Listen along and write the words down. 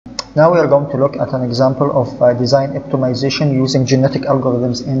Now we are going to look at an example of design optimization using genetic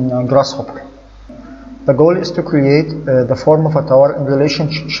algorithms in Grasshopper. The goal is to create the form of a tower in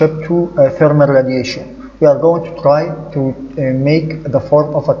relationship to thermal radiation. We are going to try to make the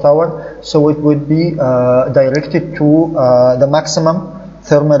form of a tower so it would be directed to the maximum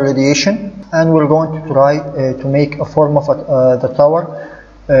thermal radiation, and we're going to try to make a form of the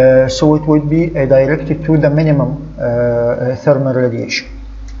tower so it would be directed to the minimum thermal radiation.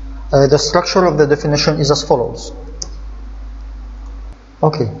 The structure of the definition is as follows.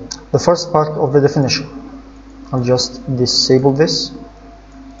 Okay, the first part of the definition. I'll just disable this.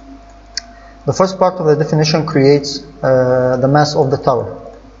 The first part of the definition creates the mass of the tower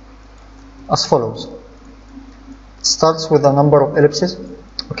as follows. It starts with a number of ellipses.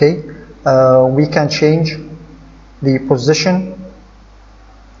 Okay, we can change the position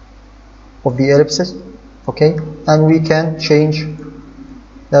of the ellipses. Okay, and we can change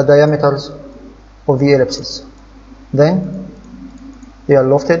the diameters of the ellipses. Then they are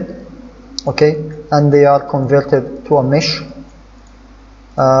lofted, okay, and they are converted to a mesh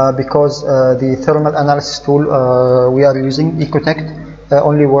because the thermal analysis tool we are using, Ecotect,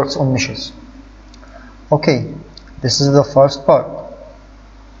 only works on meshes. Okay, this is the first part.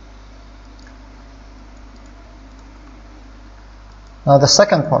 Now the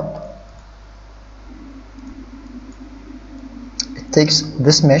second part. Takes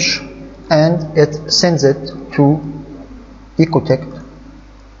this mesh and it sends it to Ecotect,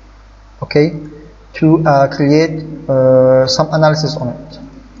 okay, to create some analysis on it.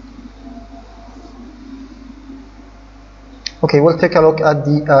 Okay, we'll take a look at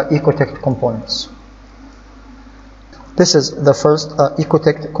the Ecotect components. This is the first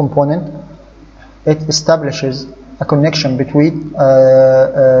Ecotect component. It establishes a connection between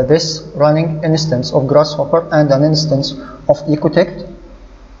this running instance of Grasshopper and an instance of Ecotect.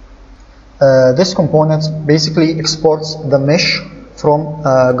 This component basically exports the mesh from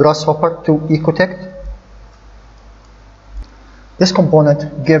Grasshopper to Ecotect. This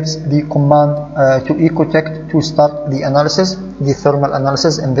component gives the command to Ecotect to start the analysis, the thermal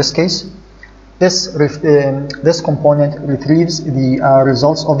analysis in this case. This component retrieves the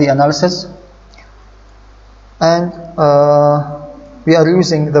results of the analysis, and we are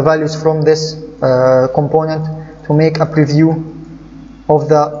using the values from this component to make a preview of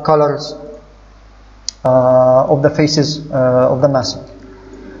the colors of the faces of the massing.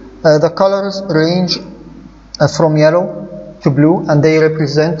 The colors range from yellow to blue, and they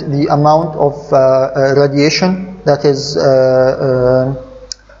represent the amount of radiation that is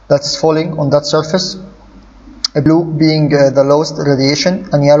that's falling on that surface. Blue being the lowest radiation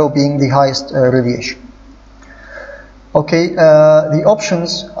and yellow being the highest radiation. Okay, the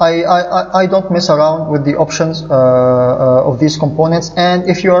options, I don't mess around with the options of these components, and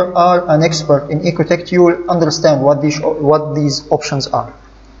if you are an expert in Ecotect, you will understand what these options are.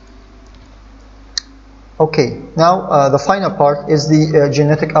 Okay, now the final part is the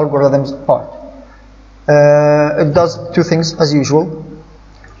genetic algorithms part. It does two things as usual.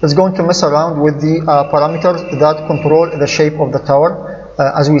 It's going to mess around with the parameters that control the shape of the tower.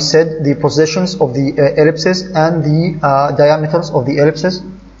 As we said, the positions of the ellipses and the diameters of the ellipses.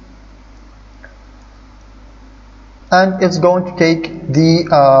 And it's going to take the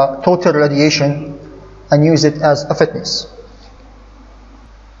total radiation and use it as a fitness.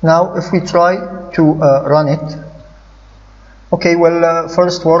 Now, if we try to run it, okay, we'll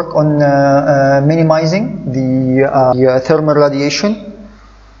first work on minimizing the thermal radiation.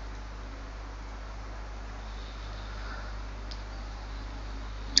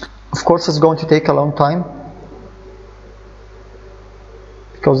 Of course, it's going to take a long time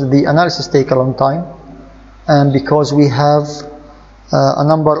because the analysis takes a long time, and because we have a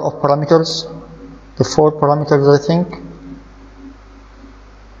number of parameters, the 4 parameters I think.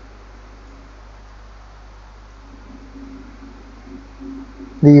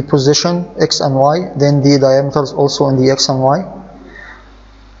 The position X and Y, then the diameters also in the X and Y,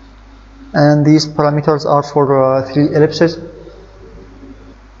 and these parameters are for 3 ellipses.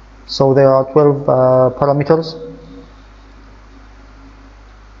 So there are 12 parameters.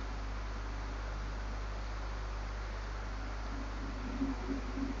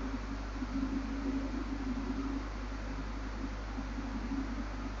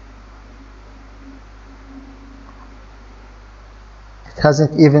 It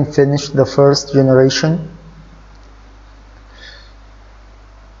hasn't even finished the first generation.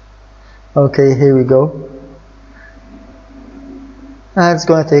 Okay, here we go. And it's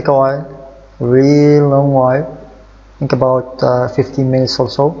going to take a while, a real long while, I think about 15 minutes or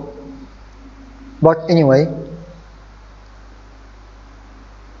so. But anyway,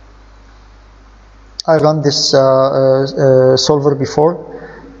 I run this solver before,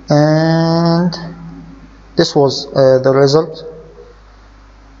 and this was the result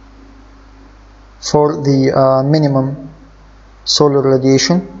for the minimum solar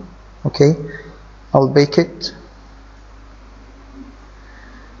radiation. Okay, I'll bake it,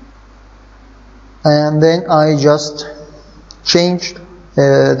 and then I just changed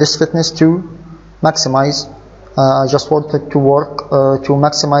this fitness to maximize. I just wanted to work to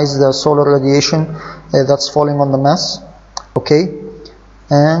maximize the solar radiation that's falling on the mass. Okay,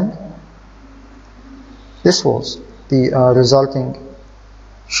 and this was the resulting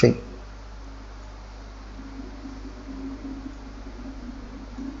shape.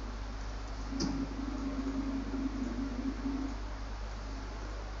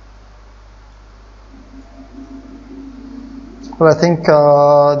 Well, I think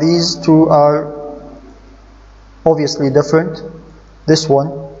these two are obviously different. This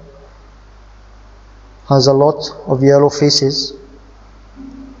one has a lot of yellow faces,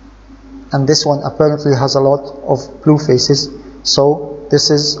 and this one apparently has a lot of blue faces. So this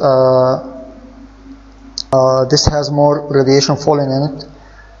is this has more radiation falling in it,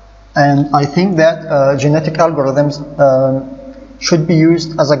 and I think that genetic algorithms should be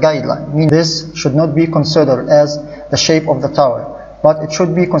used as a guideline. Meaning this should not be considered as the shape of the tower, but it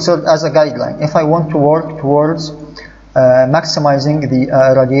should be considered as a guideline. If I want to work towards maximizing the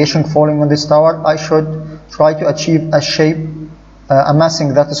radiation falling on this tower, I should try to achieve a shape, a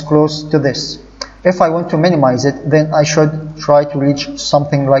massing that is close to this. If I want to minimize it, then I should try to reach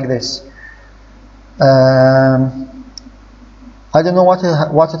something like this. I don't know what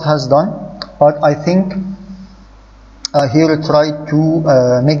it has done, but I think here it tried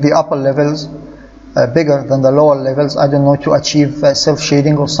to make the upper levels bigger than the lower levels. I don't know, to achieve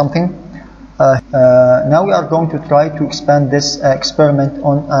self-shading or something. Now we are going to try to expand this experiment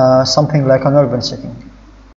on something like an urban setting.